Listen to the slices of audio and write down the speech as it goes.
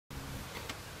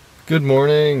Good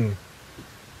morning.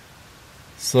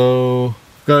 So,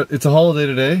 it's a holiday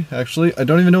today, actually. I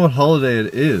don't even know what holiday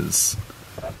it is.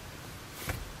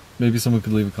 Maybe someone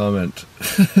could leave a comment.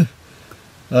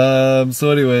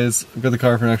 So anyways, I've got the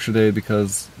car for an extra day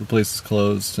because the place is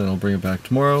closed, and I'll bring it back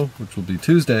tomorrow, which will be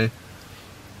Tuesday.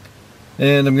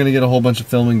 And I'm gonna get a whole bunch of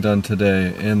filming done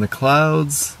today, and the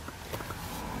clouds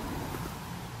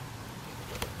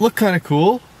look kind of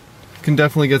cool. Can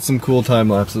definitely get some cool time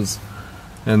lapses,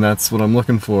 and that's what I'm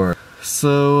looking for.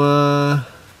 So,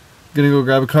 gonna go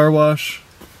grab a car wash,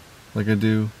 like I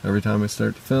do every time I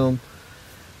start to film,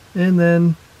 and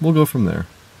then we'll go from there.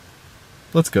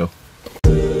 Let's go.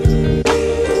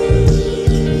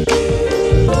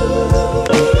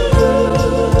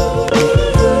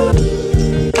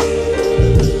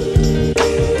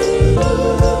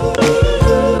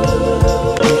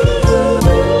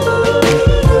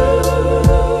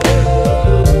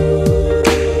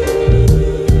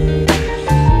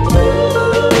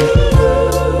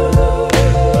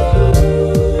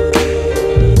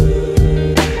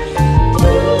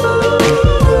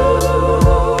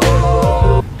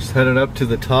 Headed up to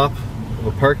the top of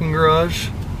a parking garage.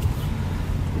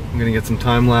 I'm gonna get some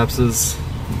time lapses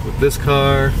with this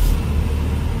car.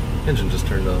 Engine just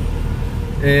turned on.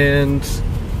 And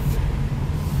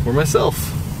for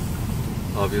myself,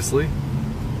 obviously.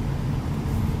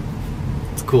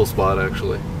 It's a cool spot,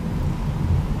 actually.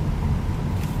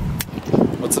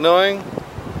 What's annoying?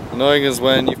 Annoying is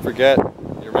when you forget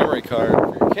your memory card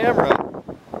for your camera,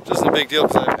 which isn't a big deal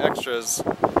because I have extras.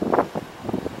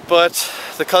 But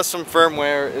the custom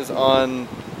firmware is on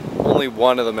only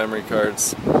one of the memory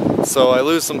cards, so I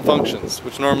lose some functions,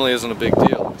 which normally isn't a big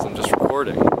deal because I'm just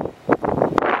recording.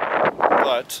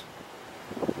 But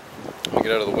let me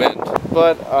get out of the wind.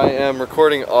 But I am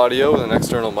recording audio with an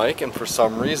external mic, and for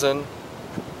some reason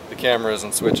the camera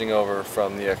isn't switching over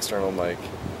from the external mic,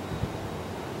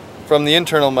 from the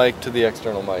internal mic to the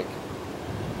external mic,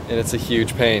 and it's a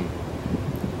huge pain.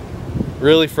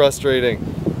 Really frustrating.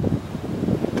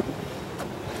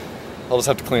 I'll just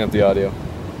have to clean up the audio.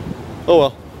 Oh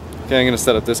well. Okay, I'm gonna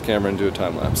set up this camera and do a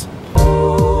time lapse.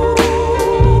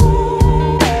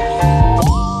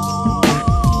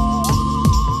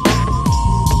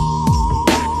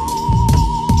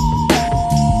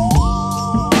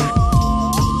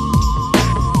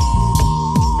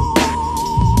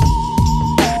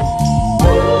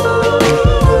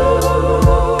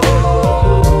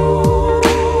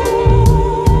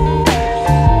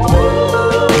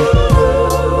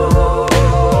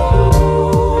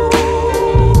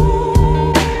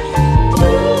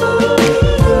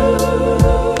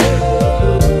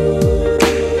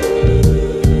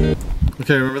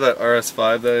 Okay, remember that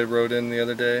RS5 that I rode in the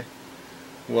other day?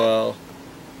 Well,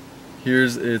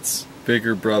 here's its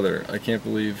bigger brother. I can't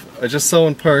believe I just saw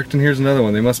one parked, and here's another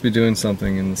one. They must be doing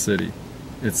something in the city.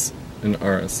 It's an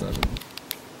RS7.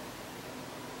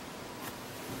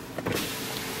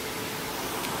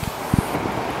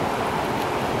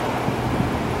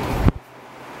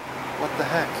 What the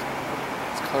heck?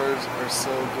 These cars are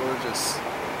so gorgeous.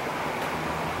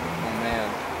 Oh man.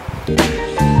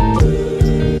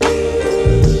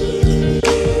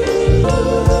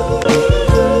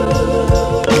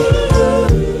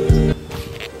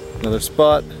 Another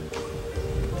spot,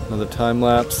 another time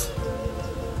lapse.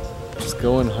 Just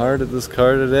going hard at this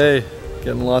car today,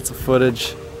 getting lots of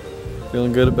footage,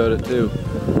 feeling good about it too.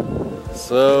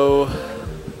 So,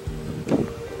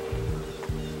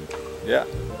 yeah,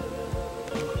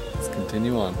 let's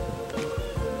continue on.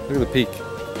 Look at the peak.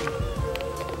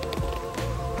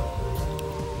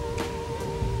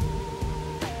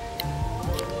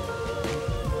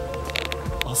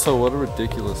 Also, what a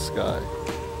ridiculous sky.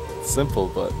 It's simple,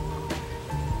 but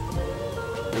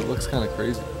it looks kind of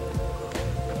crazy.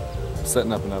 I'm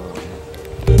setting up another one.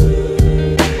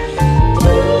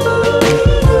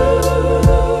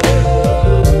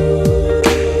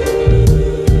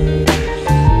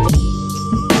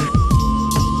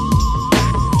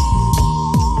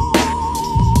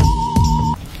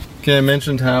 Okay, I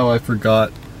mentioned how I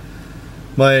forgot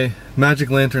my Magic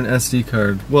Lantern SD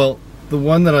card. Well, the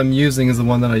one that I'm using is the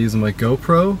one that I use on my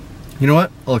GoPro. You know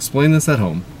what? I'll explain this at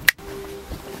home.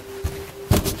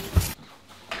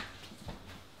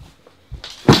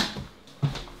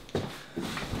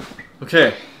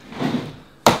 Okay,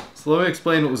 so let me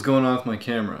explain what was going on with my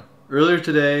camera. Earlier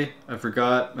today, I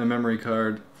forgot my memory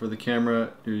card for the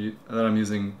camera that I'm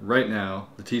using right now,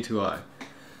 the T2i.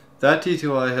 That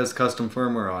T2i has custom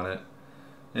firmware on it,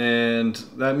 and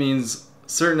that means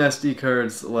certain SD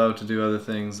cards allow it to do other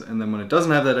things, and then when it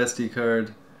doesn't have that SD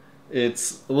card,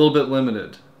 it's a little bit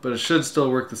limited, but it should still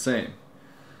work the same.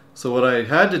 So what I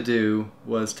had to do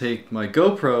was take my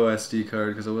GoPro SD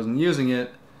card, because I wasn't using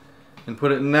it, and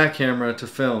put it in that camera to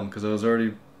film, because I was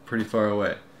already pretty far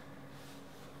away.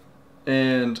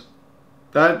 And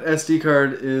that SD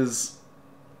card is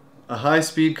a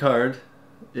high-speed card.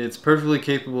 It's perfectly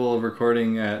capable of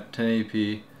recording at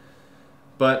 1080p,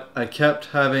 but I kept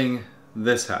having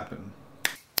this happen.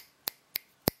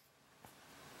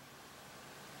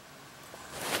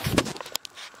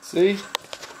 See?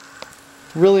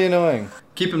 Really annoying.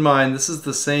 Keep in mind, this is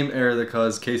the same error that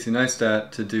caused Casey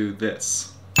Neistat to do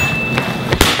this.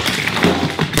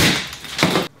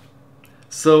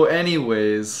 So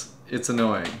anyways, it's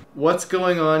annoying. What's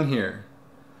going on here?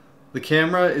 The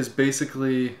camera is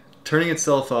basically turning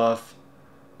itself off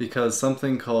because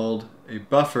something called a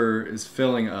buffer is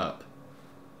filling up.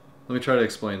 Let me try to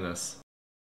explain this.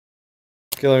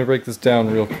 Okay, let me break this down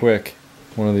real quick.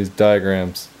 One of these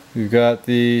diagrams. We've got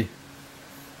the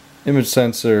image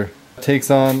sensor. It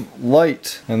takes on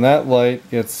light, and that light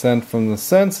gets sent from the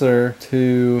sensor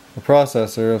to a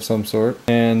processor of some sort,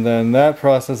 and then that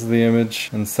processes the image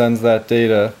and sends that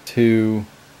data to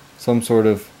some sort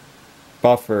of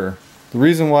buffer. The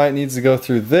reason why it needs to go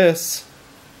through this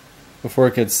before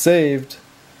it gets saved,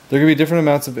 there could be different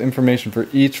amounts of information for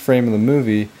each frame of the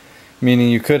movie, meaning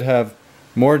you could have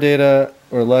more data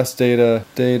or less data,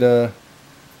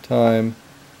 time.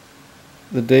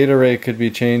 The data rate could be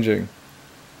changing.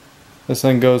 This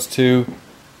then goes to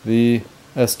the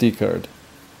SD card.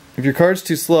 If your card's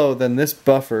too slow, then this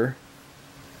buffer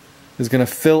is going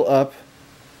to fill up,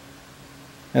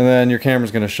 and then your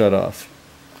camera's going to shut off.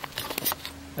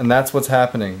 And that's what's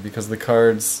happening because the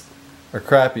cards are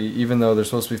crappy. Even though they're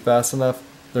supposed to be fast enough,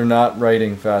 they're not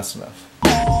writing fast enough.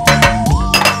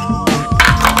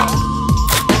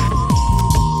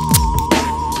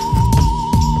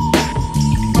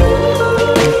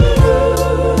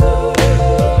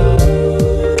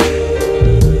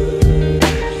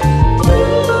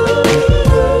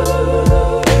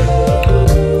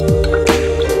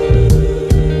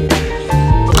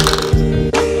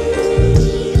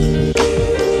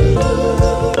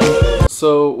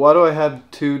 So why do I have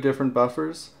two different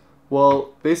buffers?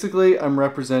 Well, basically I'm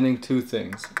representing two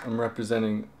things. I'm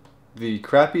representing the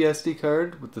crappy SD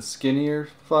card with the skinnier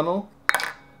funnel,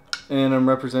 and I'm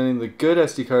representing the good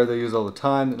SD card that I use all the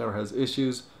time that never has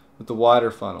issues with the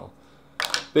wider funnel.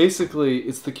 Basically,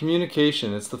 it's the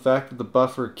communication. It's the fact that the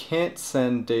buffer can't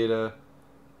send data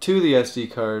to the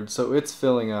SD card, so it's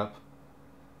filling up,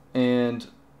 and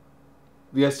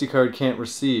the SD card can't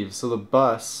receive, so the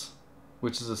bus,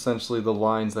 which is essentially the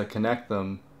lines that connect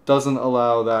them, doesn't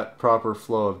allow that proper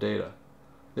flow of data.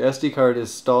 The SD card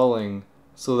is stalling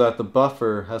so that the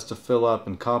buffer has to fill up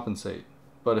and compensate.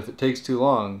 But if it takes too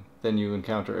long, then you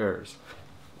encounter errors.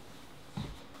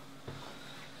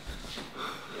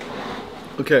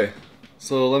 Okay,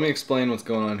 so let me explain what's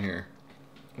going on here.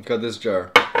 I've got this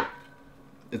jar.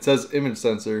 It says image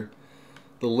sensor.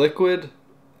 The liquid,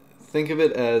 think of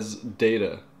it as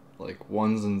data, like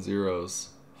ones and zeros,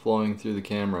 flowing through the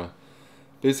camera.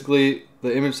 Basically,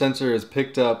 the image sensor has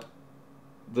picked up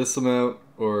this amount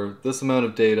or this amount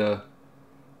of data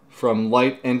from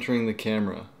light entering the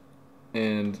camera.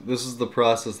 And this is the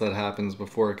process that happens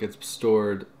before it gets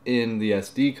stored in the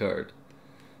SD card.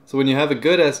 So when you have a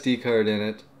good SD card in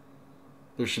it,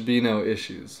 there should be no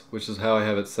issues, which is how I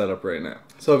have it set up right now.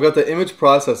 So I've got the image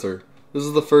processor. This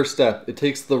is the first step. It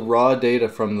takes the raw data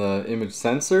from the image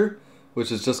sensor, which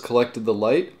has just collected the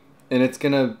light, and it's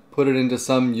going to put it into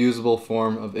some usable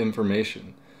form of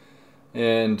information.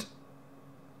 And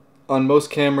on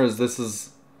most cameras, this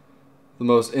is the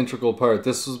most integral part.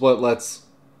 This is what lets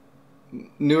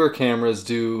newer cameras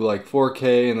do like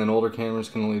 4K, and then older cameras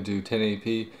can only do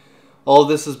 1080p. All of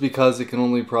this is because it can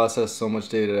only process so much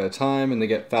data at a time, and they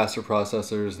get faster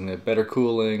processors, and they have better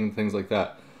cooling, things like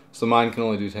that. So mine can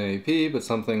only do 1080p, but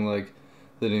something like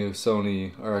the new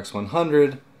Sony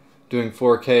RX100 doing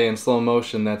 4K in slow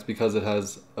motion, that's because it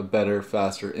has a better,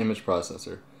 faster image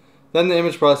processor. Then the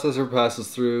image processor passes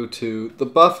through to the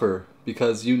buffer,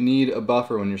 because you need a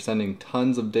buffer when you're sending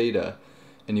tons of data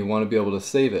and you want to be able to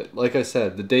save it. Like I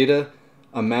said, the data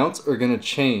amounts are going to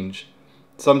change.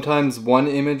 Sometimes one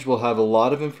image will have a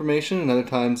lot of information, and other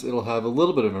times it'll have a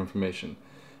little bit of information.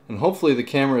 And hopefully the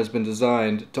camera has been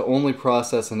designed to only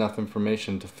process enough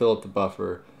information to fill up the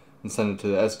buffer and send it to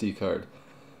the SD card.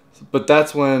 But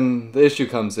that's when the issue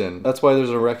comes in. That's why there's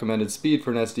a recommended speed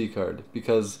for an SD card,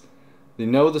 because they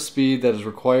know the speed that is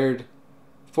required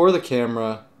for the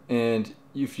camera, and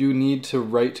if you need to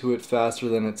write to it faster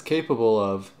than it's capable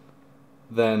of,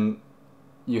 then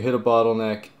you hit a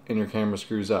bottleneck and your camera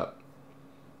screws up.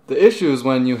 The issue is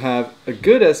when you have a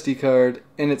good SD card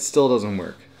and it still doesn't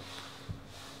work.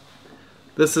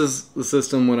 This is the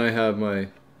system when I have my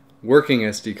working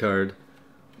SD card.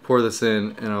 Pour this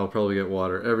in and I'll probably get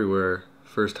water everywhere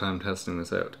first time testing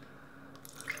this out.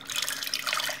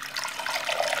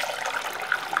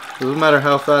 It doesn't matter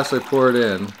how fast I pour it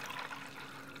in.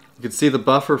 You can see the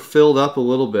buffer filled up a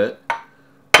little bit,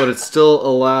 but it still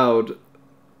allowed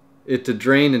it to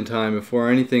drain in time before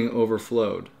anything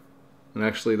overflowed. And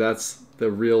actually that's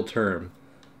the real term,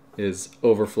 is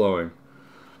overflowing.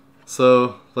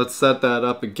 So let's set that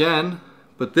up again,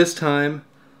 but this time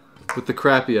with the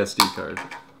crappy SD card.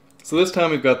 So this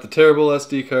time we've got the terrible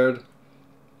SD card.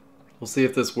 We'll see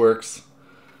if this works.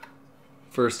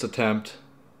 First attempt.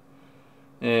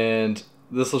 And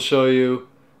this will show you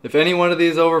if any one of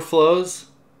these overflows,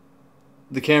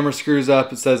 the camera screws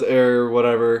up, it says error,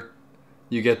 whatever,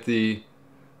 you get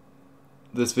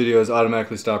this video is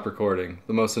automatically stopped recording.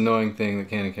 The most annoying thing that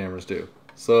Canon cameras do.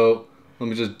 So let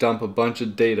me just dump a bunch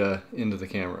of data into the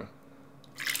camera.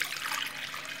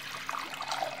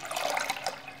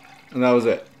 And that was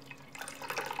it.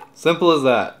 Simple as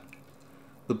that.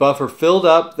 The buffer filled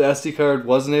up, the SD card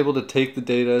wasn't able to take the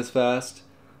data as fast,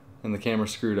 and the camera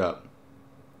screwed up.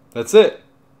 That's it.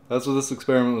 That's what this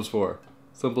experiment was for.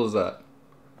 Simple as that.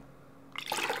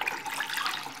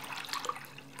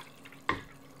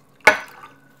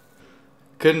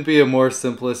 Couldn't be a more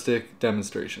simplistic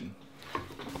demonstration.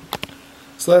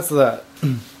 So that's that.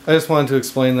 I just wanted to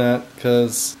explain that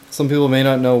because some people may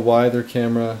not know why their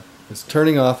camera is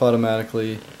turning off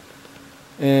automatically,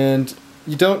 and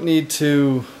you don't need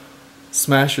to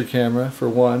smash your camera for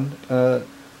one.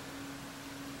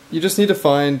 You just need to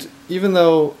find, even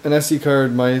though an SD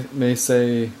card may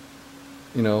say,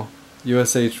 you know,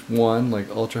 USH1, like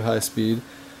ultra high speed,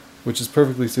 which is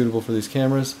perfectly suitable for these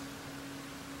cameras,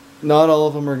 not all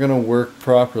of them are going to work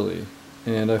properly.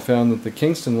 And I found that the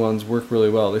Kingston ones work really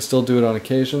well. They still do it on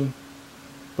occasion,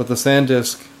 but the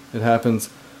SanDisk, it happens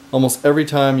almost every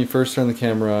time you first turn the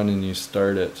camera on and you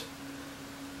start it.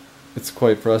 It's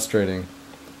quite frustrating.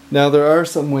 Now there are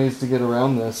some ways to get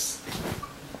around this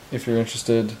if you're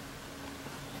interested.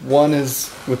 One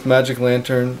is with Magic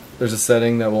Lantern, there's a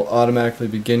setting that will automatically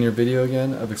begin your video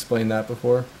again. I've explained that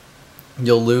before.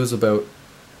 You'll lose about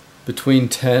between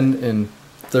 10 and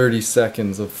 30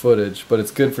 seconds of footage, but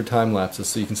it's good for time lapses,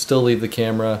 so you can still leave the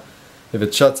camera. If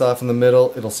it shuts off in the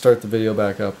middle, it'll start the video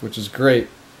back up, which is great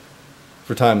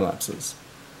for time lapses.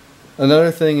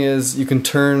 Another thing is you can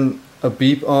turn a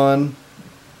beep on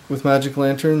with Magic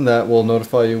Lantern that will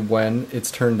notify you when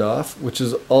it's turned off, which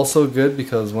is also good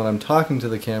because when I'm talking to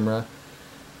the camera,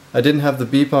 I didn't have the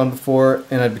beep on before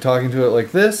and I'd be talking to it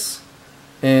like this,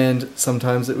 and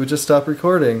sometimes it would just stop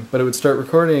recording, but it would start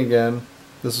recording again.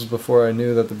 This was before I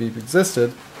knew that the beep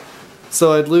existed.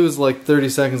 So I'd lose like 30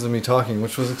 seconds of me talking,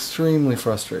 which was extremely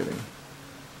frustrating.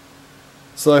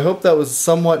 So I hope that was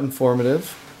somewhat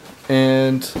informative,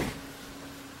 and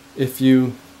if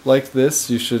you like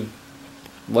this, you should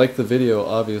like the video,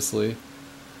 obviously,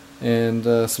 and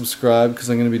subscribe, because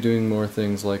I'm going to be doing more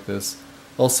things like this.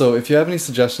 Also, if you have any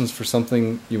suggestions for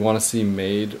something you want to see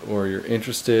made or you're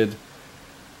interested,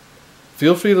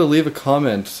 feel free to leave a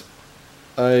comment.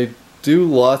 I do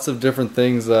lots of different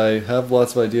things. I have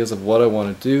lots of ideas of what I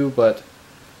want to do, but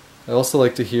I also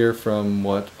like to hear from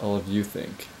what all of you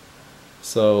think.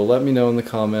 So let me know in the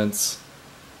comments,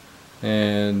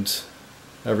 and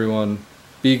everyone,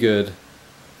 be good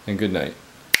and good night.